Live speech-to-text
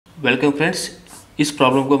Welcome friends, इस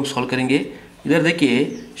problem को हम सॉल्व करेंगे। इधर देखिए,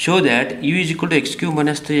 show that u is equal to x Q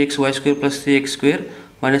minus 3xy square plus 3x²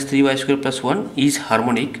 minus 3y square plus 1 is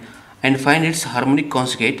harmonic and find its harmonic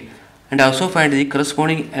conjugate and also find the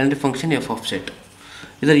corresponding analytic function f of z।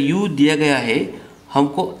 इधर u दिया गया है,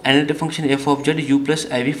 हमको analytic function f of z u plus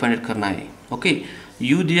I we find करना है। Okay,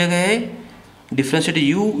 u दिया गया है, differentiate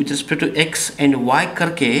u with respect to x and y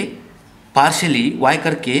करके पार्शियली y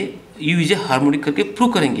करके u इज ए हार्मोनिक करके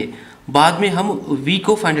प्रूव करेंगे। बाद में हम v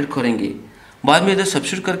को फाइंड आउट करेंगे। बाद में इधर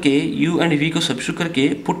सब्स्टिट्यूट करके u एंड v को सब्स्टिट्यूट करके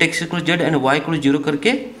put x equal z and y equal 0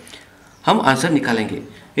 करके हम आंसर निकालेंगे।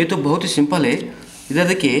 ये तो बहुत ही सिंपल है। इधर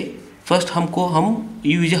देखिए, फर्स्ट हम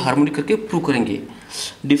u इज ए हार्मोनिक करके प्रूव करेंगे।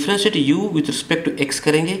 Differentiate u with respect to x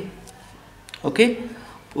करेंगे। Okay,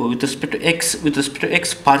 with respect to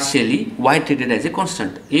x partially y treated as a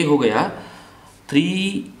constant. ये हो गया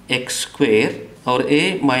 3x² और a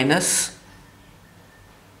माइनस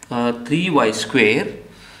 3y स्क्वेयर,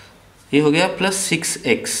 ये हो गया प्लस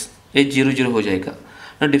 6x, ये 0 0 हो जाएगा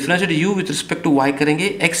ना। Differentiate u with respect to y करेंगे,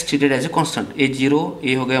 x treated as a constant, ये 0,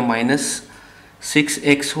 ये हो गया माइनस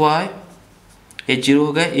 6xy, ये 0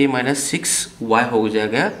 हो गया, ये माइनस 6y हो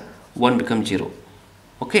जाएगा, 1 बिकम 0।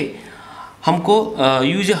 ओके, हमको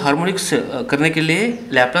यूज हार्मोनिक्स करने के लिए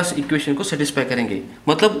लैप्लास इक्वेशन को सेटिस्फाई करेंगे,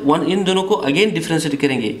 मतलब इन दोनों को अगेन डिफरेंशिएट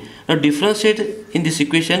करेंगे। Now differentiate in this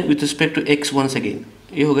equation with respect to x once again.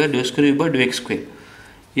 ये हो गया dough square by dough x square,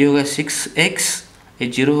 ये हो गया 6x,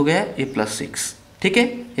 ये 0 हो गया, ये प्लस 6। ठीक है,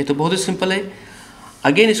 ये तो बहुत ही सिंपल है।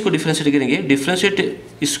 अगेन इसको डिफरेंशिएट करेंगे, differentiate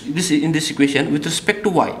in this equation with respect to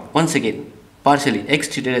y once again partially,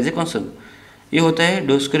 x treated as a constant. ये होता है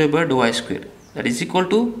dough square by dough Y square, that is equal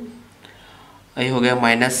to, ये हो गया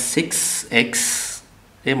माइनस 6x,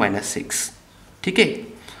 ये माइनस 6। ठीक है,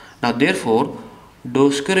 now therefore dough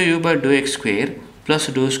square you bye dough x square plus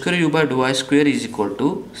dough square you bye dough Y square is equal to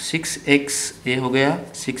 6x, ये हो गया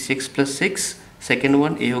 6x plus 6, second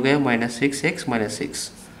one ये हो गया माइनस 6x माइनस 6,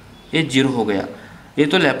 ये 0 हो गया। ये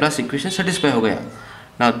तो लैप्लास इक्वेशन सेटिस्फाई हो गया।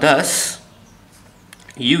 नाउ दस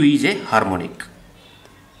u is a harmonic.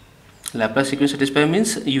 Laplace equation satisfy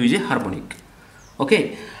means u is a harmonic. Okay,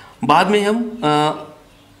 बाद में हम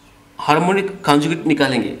हार्मोनिक कॉन्जुगेट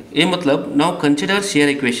निकालेंगे। ये मतलब now consider share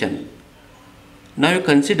equation. Now you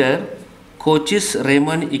consider coaches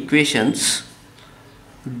Ramon equations,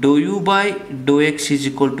 dough u bye dough x is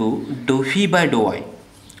equal to dough v bye dough y,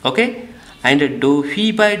 okay, and do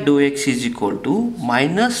v bye dough x is equal to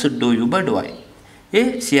minus dough u bye dough y।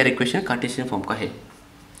 ये share equation Cartesian form का है।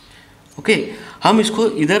 Okay, हम इसको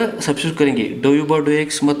इधर substitute करेंगे। Dough u bye dough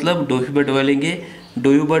x मतलब dough v bye dough y लेंगे,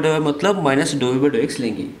 dough u bye dough y मतलब minus dough v bye dough x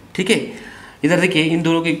लेंगे। ठीक है, इधर देखिए इन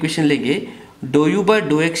दोनों के इक्वेशन लेंगे, dough u bye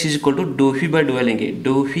dough x is equal to dough v bye dough y लेंगे,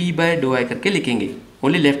 dough v bye dough y करके लिखेंगे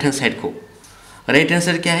ओनली लेफ्ट हैंड साइड को। राइट हैंड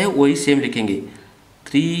साइड क्या है वही सेम लिखेंगे,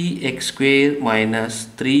 3x square minus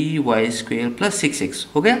 3y square plus 6x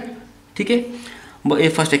हो गया। ठीक है, ये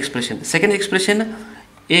फर्स्ट एक्सप्रेशन। सेकेंड एक्सप्रेशन,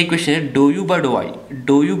 ये इक्वेशन है dough u bye dough y,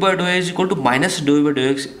 dough u bye dough y is equal to minus dough v bye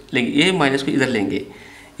dough x लेंगे, ये minus को इधर लेंगे,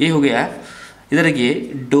 ये हो गया। इधर देखिए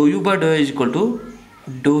dough u bye dough y is equal to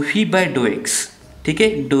dough v bye dough x। ठीक है,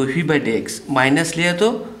 dough v bye dough x minus लिया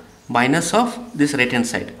तो minus of this right hand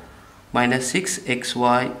side, minus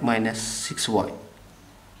 6xy minus 6y।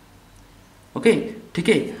 Okay, ठीक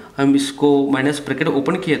है, हम इसको माइनस ब्रैकेट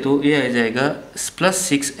ओपन किए तो ये आ जाएगा प्लस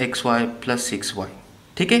 6xy प्लस 6y।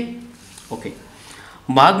 ठीक है, ओके,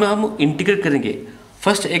 बाद में हम इंटीग्रेट करेंगे।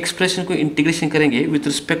 फर्स्ट एक्सप्रेशन को इंटीग्रेशन करेंगे विथ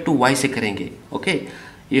रिस्पेक्ट टू y से करेंगे। ओके,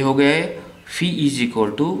 ये हो गया है φ is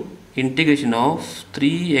equal to integration of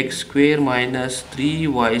 3x square minus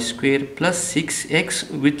 3y square plus 6x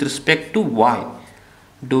with respect to y,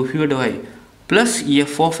 dough v bye dough y plus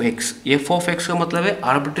f of x। f of x का मतलब है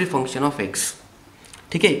arbitrary function of x।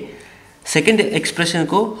 ठीक है, second expression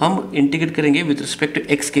को हम integrate करेंगे with respect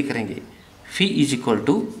to x के करेंगे। φ इज इक्वल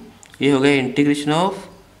टू, ये हो गया integration of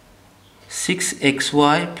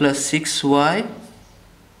 6xy plus 6y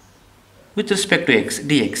with respect to x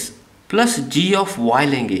dx plus g of y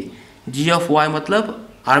लेंगे, g ऑफ y मतलब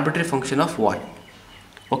arbitrary function of y।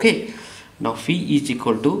 Okay, now φ is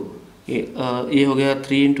equal to, ये हो गया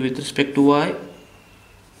 3 into with respect to y,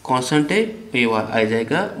 constant है, ये y आ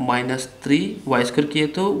जाएगा minus 3y square किए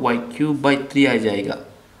तो y क्यूब बाई 3 आ जाएगा।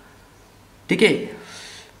 ठीक है,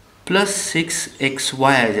 प्लस 6xy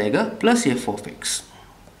आ जाएगा प्लस f ऑफ x।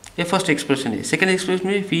 ये फर्स्ट एक्सप्रेशन है। सेकेंड एक्सप्रेशन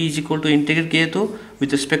में φ इज इक्वल टू इंटीग्रेट किए तो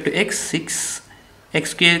with respect to x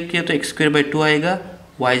 6x किए तो x स्क्वायर बाई 2 आएगा,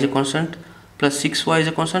 y is a constant plus 6y is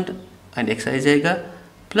a constant and x आ जाएगा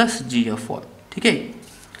plus g of y। ठीक है,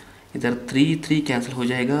 इधर 3 3 कैंसिल हो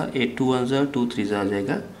जाएगा, 8 2 1 2 3 आ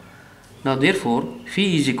जाएगा, now therefore phi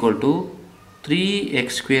is equal to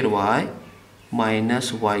 3x²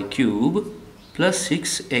 minus Y cube plus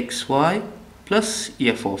 6xy plus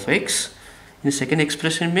F of x. In second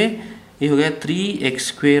expression में ये हो गया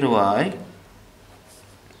 3x²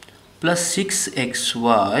 plus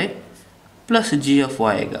 6xy plus ji of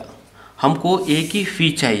Y आएगा। हमको एक ही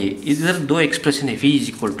फी चाहिए, इधर दो एक्सप्रेशन है, फी इज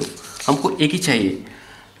इक्वल टू, हमको एक ही चाहिए।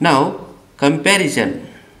 Now comparison,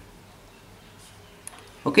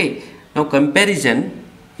 okay, now comparison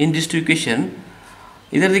in this two equation,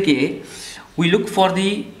 इधर देखिए we look for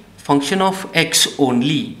the function of x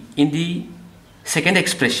only in the second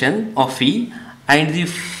expression of fee and the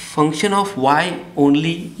function of Y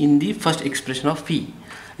only in the first expression of फी।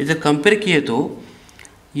 इधर compare किए तो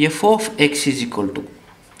F of x is equal to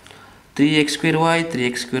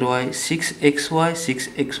 3x²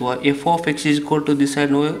 6xy F of x is equal to this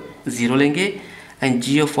side no 0 लेंगे and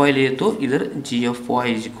ji of Y ले तो इधर जी of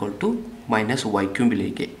Y is equal to minus Y cube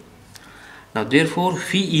लेंगे। Now therefore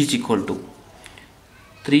fee is equal to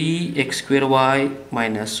 3x²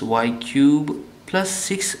 minus Y cube plus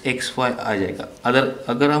 6xy आ जाएगा।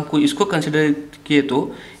 अगर हमको इसको consider किए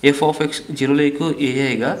तो एफ ऑफ एक्स 0 ले को ये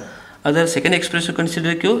आएगा, अगर सेकेंड एक्सप्रेशन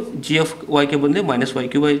कंसिडर क्यों जी ऑफ वाई के बदले माइनस वाई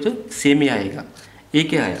क्यूब आए तो सेम ही आएगा, एक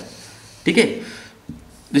ही आया, ठीक है।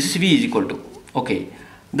 This is we is equal to, okay.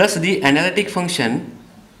 दस the analytic function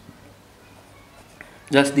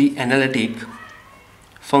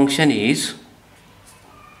is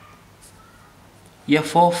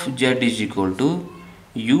F of Z is equal to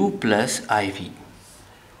you plus I we,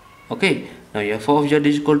 okay. Now F of Z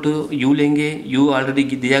is equal to you लेंगे, you already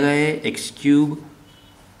दिया गया है x³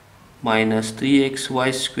 minus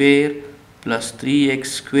 3xy² plus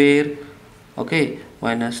 3x², okay,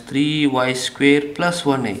 minus 3y² plus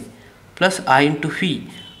 1 है, plus आई into फी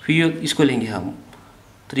इसको लेंगे हम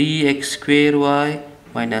 3x²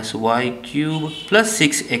 minus Y cube plus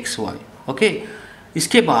 6xy, okay.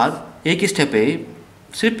 इसके बाद एक स्टेप है,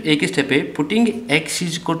 सिर्फ एक स्टेप है, putting x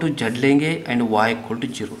is equal to Z लेंगे and y equal to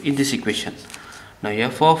 0 in this equation. Now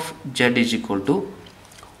F of Z is equal to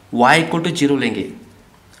y equal to 0 लेंगे,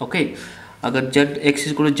 okay. अगर Z x is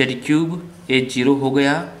equal to जेड³ ये 0 हो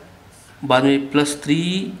गया, बाद में प्लस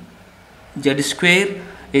 3z²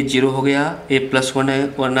 ये 0 हो गया, ये प्लस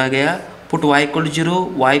 1 आ गया, put y equal to 0,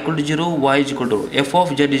 y equal to 0, y is equal to F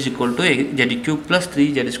of Z is equal to जेड³ plus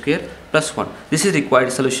 3z² plus 1। This is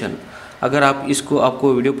required solution. अगर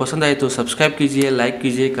आपको वीडियो पसंद आए तो सब्सक्राइब कीजिए, लाइक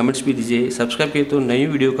कीजिए, कमेंट्स भी दीजिए। सब्सक्राइब कीजिए तो नई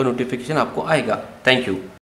वीडियो का नोटिफिकेशन आपको आएगा। Thank you.